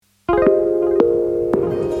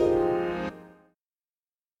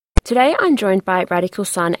Today I'm joined by Radical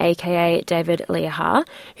Son aka David Leha,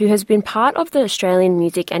 who has been part of the Australian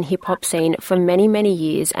music and hip-hop scene for many, many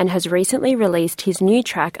years and has recently released his new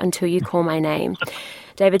track, Until You Call My Name.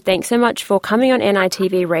 David, thanks so much for coming on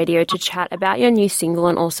NITV Radio to chat about your new single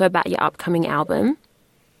and also about your upcoming album.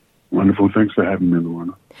 Wonderful. Thanks for having me,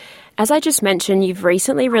 Luana. As I just mentioned, you've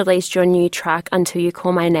recently released your new track, Until You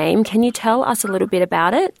Call My Name. Can you tell us a little bit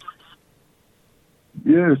about it?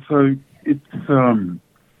 Yeah, so it's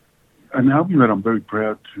an album that I'm very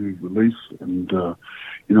proud to release, and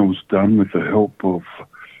it was done with the help of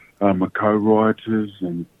my co-writers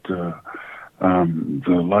and the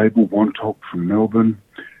label One Top from Melbourne,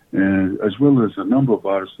 and as well as a number of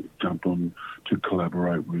artists that have jumped on to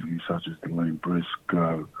collaborate with me, such as Delaney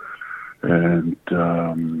Briscoe and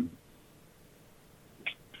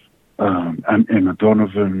Emma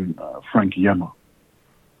Donovan, Frankie Yama,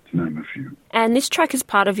 to name a few. And this track is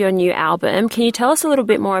part of your new album. Can you tell us a little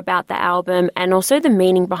bit more about the album and also the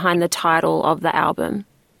meaning behind the title of the album?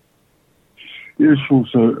 Yeah, sure.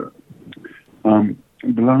 So,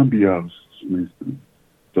 Biliyambil means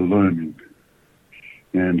the learning.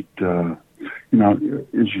 And,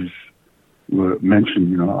 as you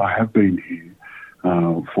mentioned, I have been here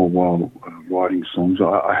for a while writing songs.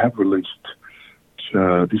 I have released,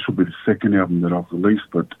 this will be the second album that I've released,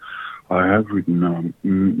 but I have written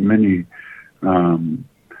many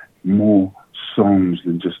more songs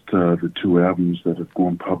than just the two albums that have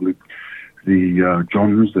gone public. The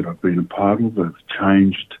genres that I've been a part of have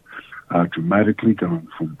changed dramatically, going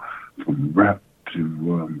from rap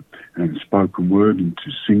to and spoken word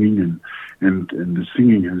into singing, and the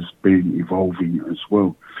singing has been evolving as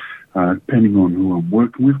well, depending on who I'm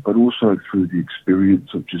working with, but also through the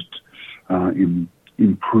experience of just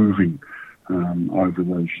improving over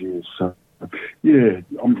those years. So, yeah,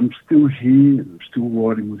 I'm still here, I'm still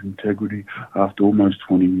writing with integrity after almost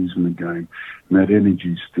 20 years in the game, and that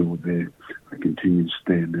energy is still there. I continue to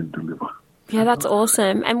stand and deliver. Yeah, that's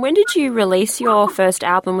awesome. And when did you release your first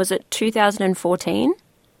album? Was it 2014?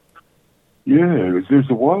 Yeah, it was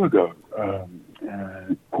a while ago.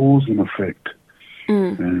 Cause and Effect.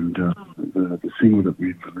 And the single that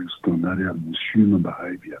we released on that album was Human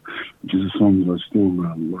Behaviour, which is a song that I still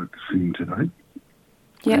like to sing today.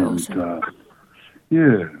 Yeah, and, awesome.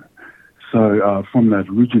 So from that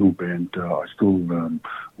original band, I still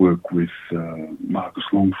work with Marcus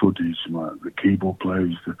Longfoot, who's the keyboard player,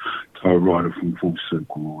 he's the co-writer from Full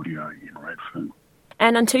Circle Audio in Redfern.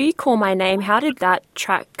 And Until You Call My Name, how did that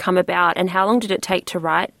track come about and how long did it take to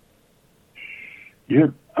write?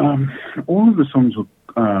 Yeah, all of the songs were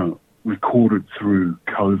recorded through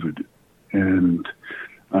COVID, and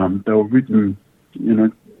they were written,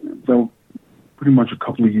 they were pretty much a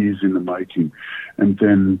couple of years in the making. And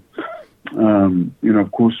then,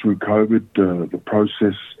 of course, through COVID, the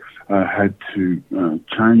process had to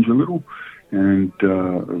change a little, and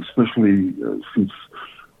especially since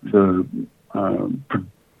the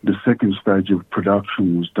second stage of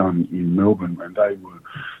production was done in Melbourne, and they were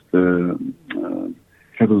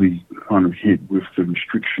heavily kind of hit with the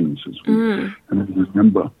restrictions, as we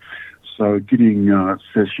remember. So getting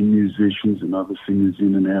session musicians and other singers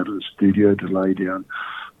in and out of the studio to lay down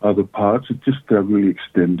other parts, it just really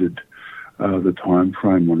extended the time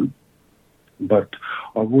frame on it. But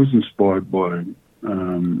I was inspired by,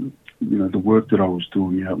 the work that I was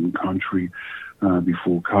doing out in the country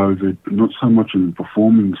before COVID, but not so much in the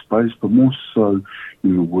performing space, but more so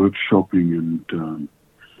in the workshopping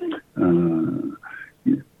and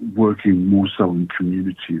working more so in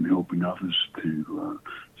community and helping others to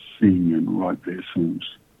sing and write their songs.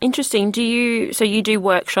 Interesting. So you do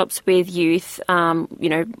workshops with youth,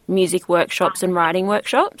 music workshops and writing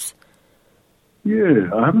workshops? Yeah,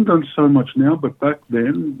 I haven't done so much now, but back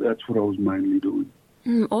then that's what I was mainly doing.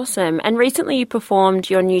 Awesome. And recently you performed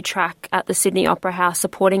your new track at the Sydney Opera House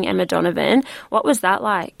supporting Emma Donovan. What was that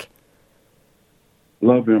like?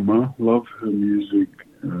 Love Emma, love her music,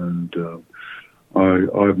 and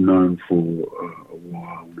I've known for a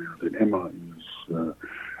while now that Emma is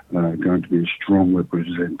going to be a strong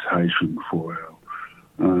representation for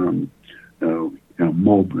our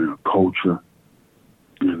mob, our culture,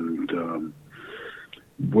 and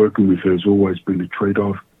working with her has always been a treat.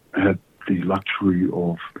 I've had the luxury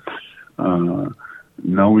of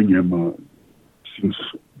knowing Emma since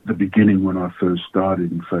the beginning when I first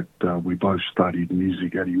started. In fact, we both studied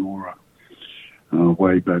music at Eora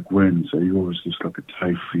way back when. So Eora's just like a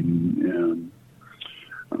TAFE in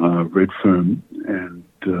Redfern, and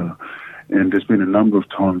there's been a number of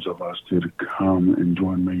times I've asked her to come and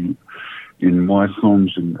join me in my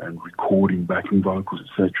songs and recording backing vocals,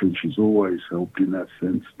 etc. And she's always helped in that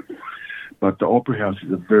sense. But the Opera House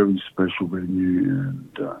is a very special venue, and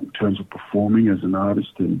in terms of performing as an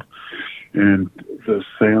artist, and the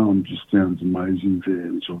sound just sounds amazing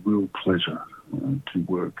there. It's a real pleasure to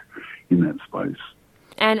work in that space.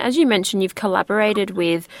 And as you mentioned, you've collaborated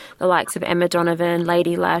with the likes of Emma Donovan,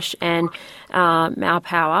 Lady Lash and Mau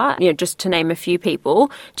Power, just to name a few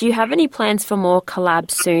people. Do you have any plans for more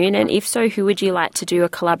collabs soon? And if so, who would you like to do a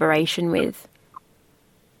collaboration with?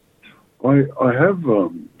 I have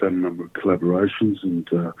done a number of collaborations, and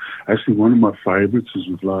actually one of my favourites is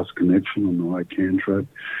with Last Connection on the I Can track,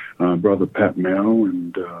 Brother Pat Mau,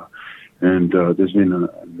 and there's been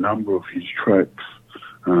a number of his tracks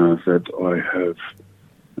that I have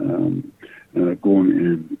gone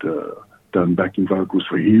and done backing vocals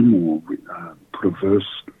for him, or put a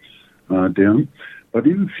verse down. But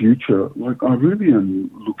in the future, I really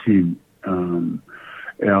am looking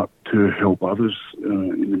out to help others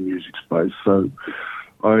in the music space. So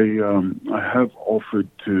I have offered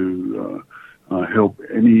to help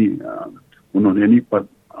not any, but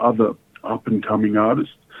other up-and-coming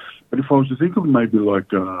artists. But if I was to think of maybe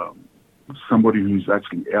somebody who's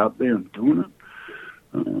actually out there and doing it,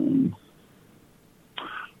 I'm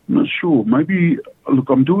not sure. Maybe, look,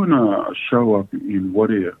 I'm doing a show up in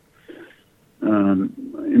Whaddere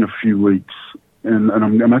in a few weeks, and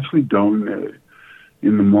I'm actually going there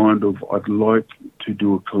in the mind of I'd like to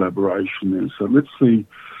do a collaboration there. So let's see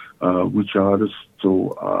which artists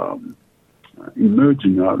or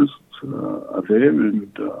emerging artists are there,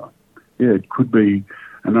 and it could be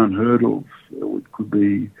an unheard of, or it could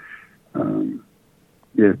be. I'm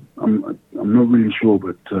not really sure,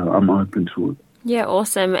 but I'm open to it. Yeah,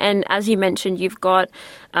 awesome. And as you mentioned, you've got,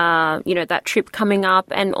 that trip coming up,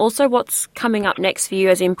 and also what's coming up next for you,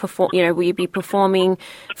 as in, will you be performing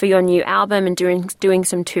for your new album and doing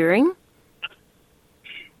some touring?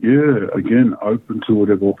 Yeah, again, open to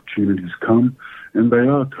whatever opportunities come, and they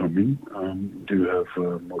are coming. We do have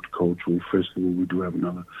a multicultural festival. We do have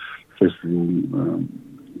another festival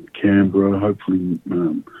in Canberra, hopefully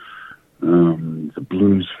the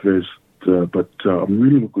Blues Fest. But I'm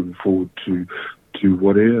really looking forward to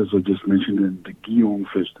Whaddere, as I just mentioned, and the Geelong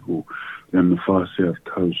Festival down the far south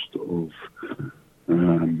coast of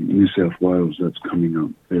New South Wales. That's coming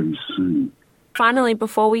up very soon. Finally,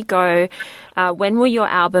 before we go, when will your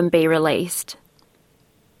album be released?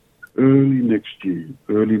 Early next year.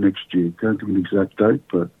 Can't give an exact date,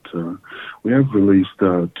 but we have released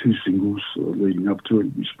 2 singles leading up to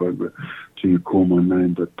it. We spoke about "Till You Call My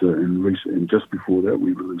Name," but and just before that,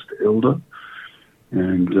 we released "Elder."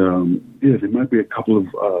 And there might be a couple of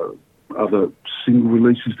other single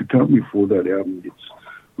releases to come before that album gets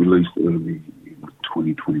released early in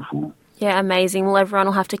 2024. Yeah, amazing. Well, everyone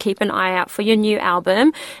will have to keep an eye out for your new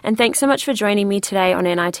album. And thanks so much for joining me today on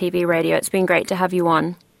NITV Radio. It's been great to have you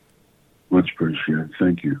on. Much appreciated.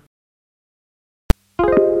 Thank you.